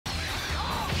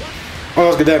Oh,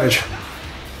 that's good damage.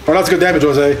 Oh, that's good damage,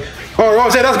 Jose. Oh,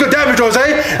 Jose, that's good damage,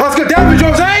 Jose. That's good damage,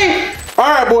 Jose. All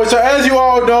right, boys. So as you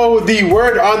all know, the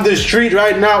word on the street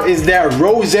right now is that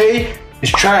Rose is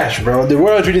trash, bro. The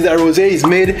word on the street is that Rose is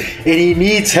mid and he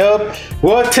needs help.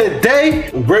 Well, today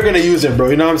we're gonna use him, bro.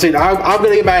 You know what I'm saying? I'm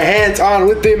gonna get my hands on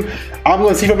with him. I'm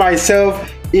gonna see for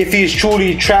myself if he's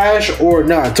truly trash or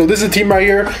not. So this is the team right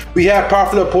here. We have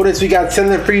powerful opponents. We got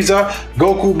Cell and Frieza,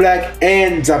 Goku Black,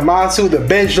 and Zamasu. The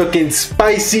bench looking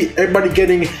spicy. Everybody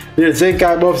getting their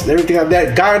Zenkai buffs, everything like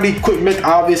that. Godly equipment,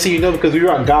 obviously, you know, because we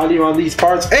run Godly around these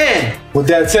parts. And with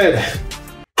that said,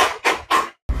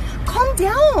 calm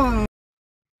down.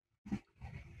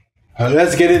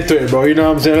 Let's get into it, bro. You know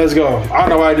what I'm saying? Let's go. I don't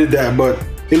know why I did that, but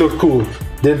it looked cool.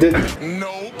 Didn't it?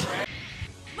 Nope.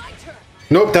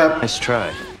 Nope, tap. Nice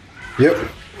try. Yep.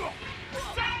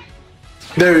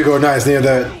 There we go. Nice. Near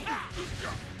that.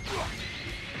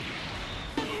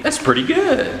 That's pretty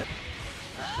good.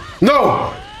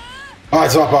 No!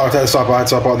 Alright, swap out. Swap out.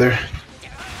 Swap out there.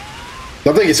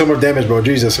 I think it's so much damage, bro.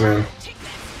 Jesus, man.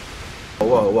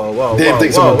 Whoa, whoa, whoa, Damn,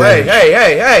 whoa, so whoa. Hey, hey,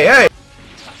 hey, hey, hey!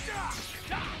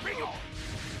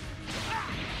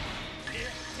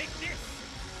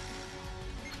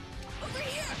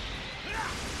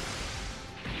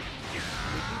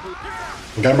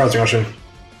 Okay, I'm rising rushing.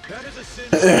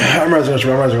 I'm rising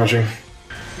rushing. I'm rising rushing.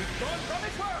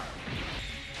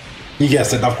 You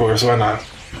guessed it, of course. Why not?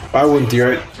 Why wouldn't you,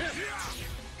 right?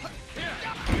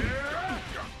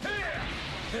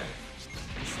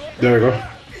 There we go.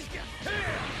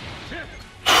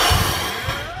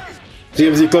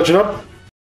 CMZ clutching up.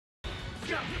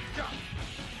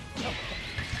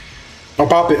 I'll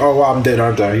pop it. Oh, wow, I'm dead,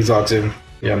 aren't I? He's locked in.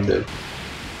 Yeah, I'm dead.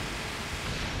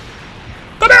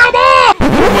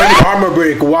 Armor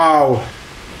break, wow.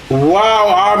 Wow,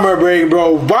 armor break,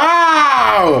 bro.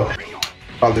 Wow!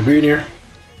 Pop the green here.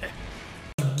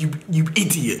 You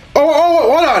idiot. Oh,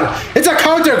 hold on. It's a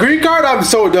counter green card? I'm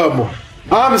so dumb.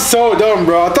 I'm so dumb,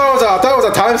 bro. I thought it was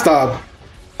a time stop.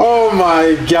 Oh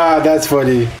my god, that's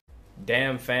funny.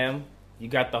 Damn, fam. You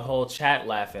got the whole chat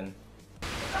laughing.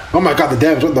 Oh my god, the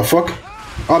damage. What the fuck?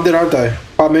 I'm dead, aren't I?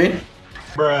 Pop main?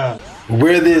 Bruh.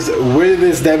 Where did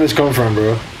this damage come from,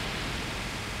 bro?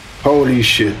 Holy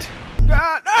shit.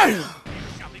 I'm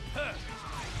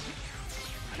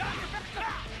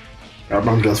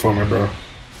transforming, bro.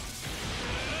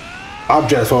 I'm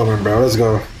transforming, bro. Let's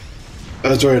go.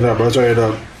 Let's join it up, bro. Let's join it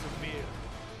up.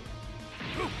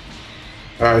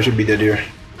 Alright, I should be dead here.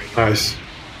 Nice.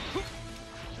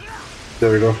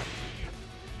 There we go.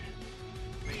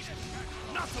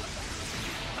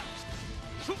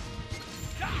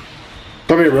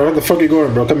 Come here, bro. What the fuck are you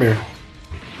going, bro? Come here.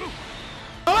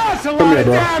 Come here,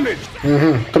 bro.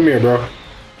 Come here, bro.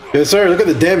 Yes, sir. Look at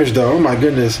the damage, though. Oh my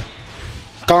goodness.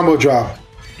 Combo drop.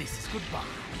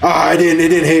 Ah, it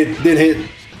didn't hit. Didn't hit.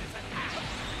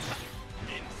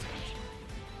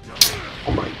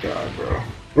 Oh my god, bro.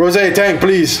 Rose, tank,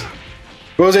 please.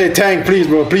 Rose, tank, please,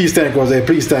 bro. Please tank, Rose.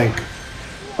 Please tank.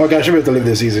 Okay, I should be able to live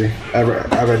this easy. I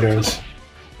have endurance.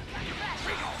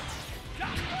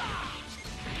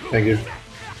 Thank you.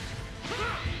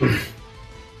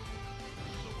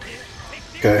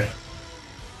 Okay.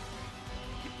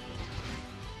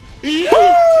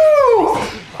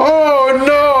 Oh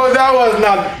no, that was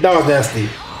nasty.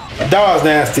 That was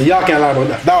nasty. Y'all can't lie about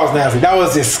that. That was nasty. That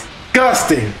was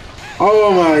disgusting.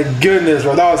 Oh my goodness,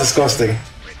 bro. That was disgusting.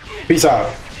 Peace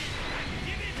out.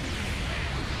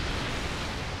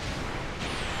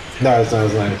 Nice.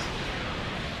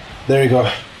 There you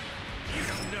go.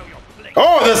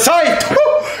 Oh, the scythe!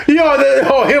 Yo,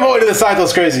 him holding the scythe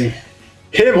was crazy.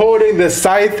 Him holding the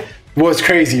scythe was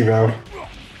crazy, bro.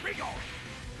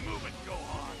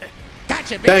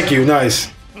 Thank you,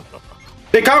 nice.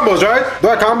 Big combos, right? Do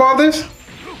I combo on this?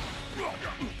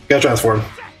 Gotta transform.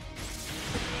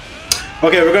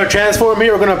 Okay, we're gonna transform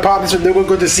here. We're gonna pop this. Then we'll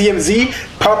go to CMZ,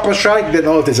 pop a strike, then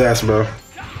ult his ass, bro.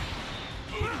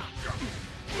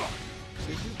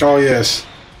 Oh yes.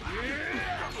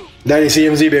 Daddy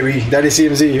CMZ, baby. Daddy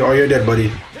CMZ. Oh, you're dead,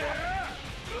 buddy.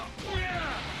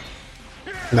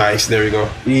 Nice. There we go.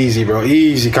 Easy, bro.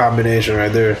 Easy combination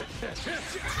right there.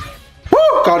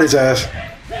 Woo! Caught his ass.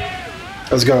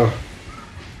 Let's go.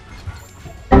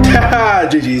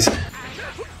 GG's.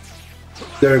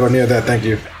 There we go. Near that. Thank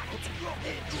you.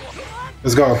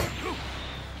 Let's go.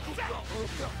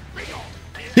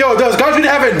 Yo, does Goku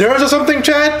have endurance or something,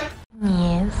 Chad?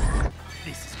 Yes.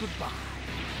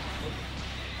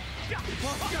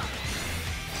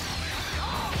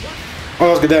 Oh,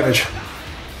 that's good damage.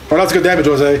 Oh, that's good damage,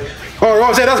 Jose. Oh,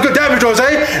 Rose, that's good damage,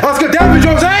 Jose. That's good damage,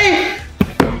 Jose.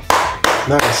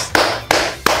 Nice.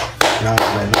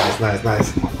 Nice, man.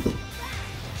 Nice.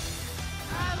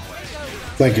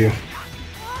 Thank you.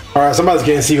 Alright, somebody's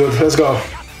getting sealed. Let's go.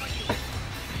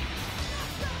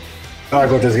 Alright,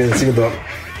 Goku's getting sealed up.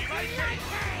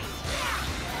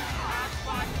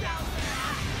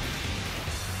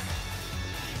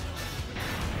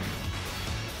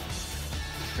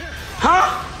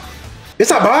 Huh?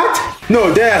 It's a bot?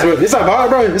 No, that's bro. It's a bot,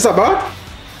 bro. It's a bot.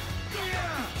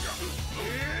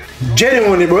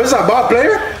 Genuinely, bro. It's a bot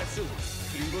player.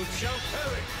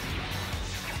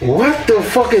 What the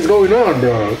fuck is going on,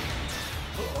 bro?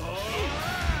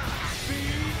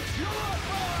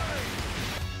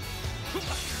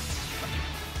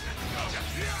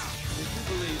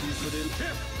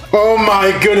 Oh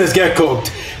my goodness, get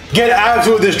cooked. Get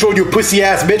absolutely destroyed, you pussy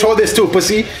ass bitch. Hold this too,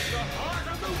 pussy.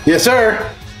 Yes,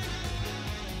 sir.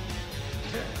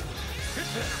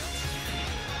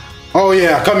 Oh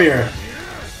yeah, come here.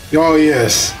 Oh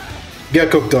yes.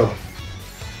 Get cooked up.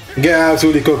 Get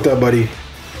absolutely cooked up, buddy.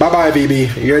 Bye-bye,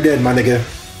 BB. You're dead, my nigga.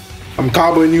 I'm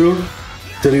comboing you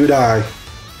till you die.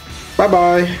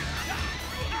 Bye-bye.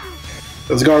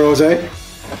 Let's go, Rose.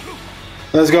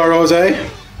 Let's go, Rose.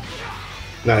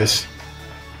 Nice.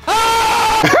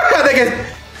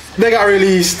 they got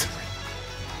released.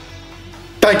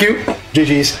 Thank you.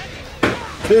 GG's.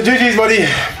 GG's, buddy.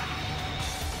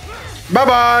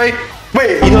 Bye-bye.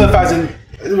 Wait, he nullifies in.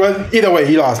 Either way,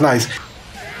 he lost. Nice.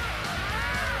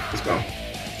 Let's go.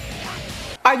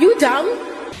 Are you dumb?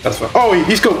 That's fine. Oh,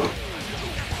 he's cooked.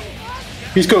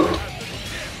 He's cooked.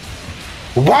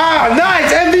 Wow,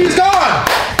 nice. MV's gone.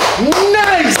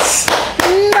 Nice.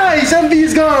 Nice.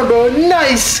 MV's gone, bro.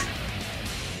 Nice.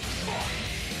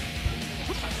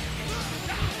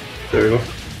 There we go.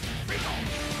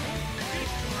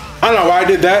 I don't know why I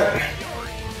did that.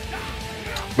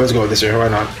 Let's go with this here. Why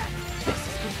not?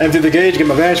 Empty the gauge. Get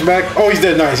my vanish back. Oh, he's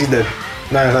dead. Nice. He's dead.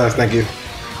 Nice. Thank you.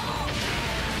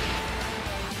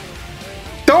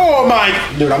 Oh my,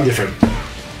 dude, I'm different.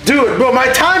 Dude, bro, my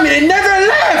timing, it never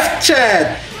left,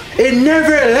 Chad. It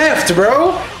never left,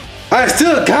 bro. I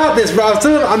still got this, bro.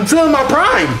 I'm still in my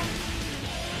prime.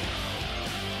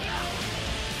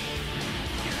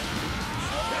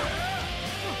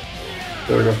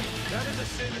 There we go.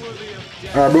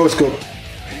 Alright, bro, it's cool.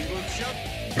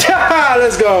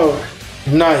 Let's go.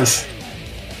 Nice.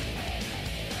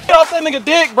 Get off that nigga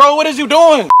dick, bro. What is you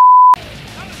doing?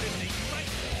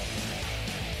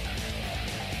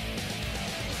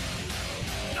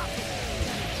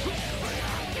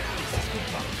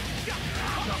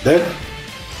 Dead.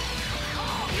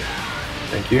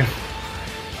 Thank you.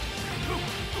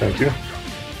 Thank you.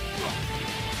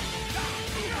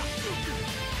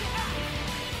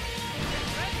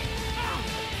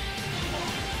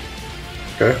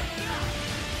 Okay.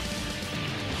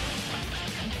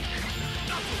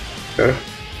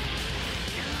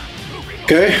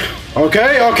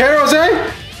 Okay, Rose.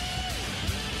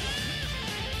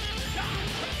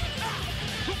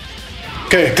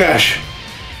 Okay, clash.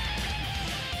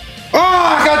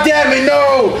 Oh, god damn it,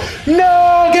 no!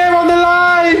 No, game on the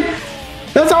line!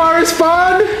 That's how I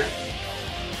respond?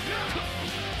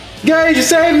 Gage, you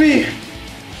saved me!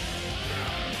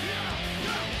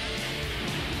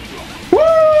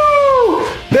 Woo!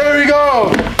 There we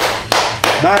go!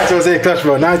 Nice Jose clutch,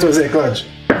 bro. Nice Jose clutch.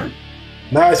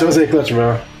 Nice Jose clutch,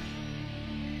 bro.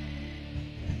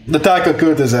 The tackle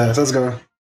killed his ass. Let's go.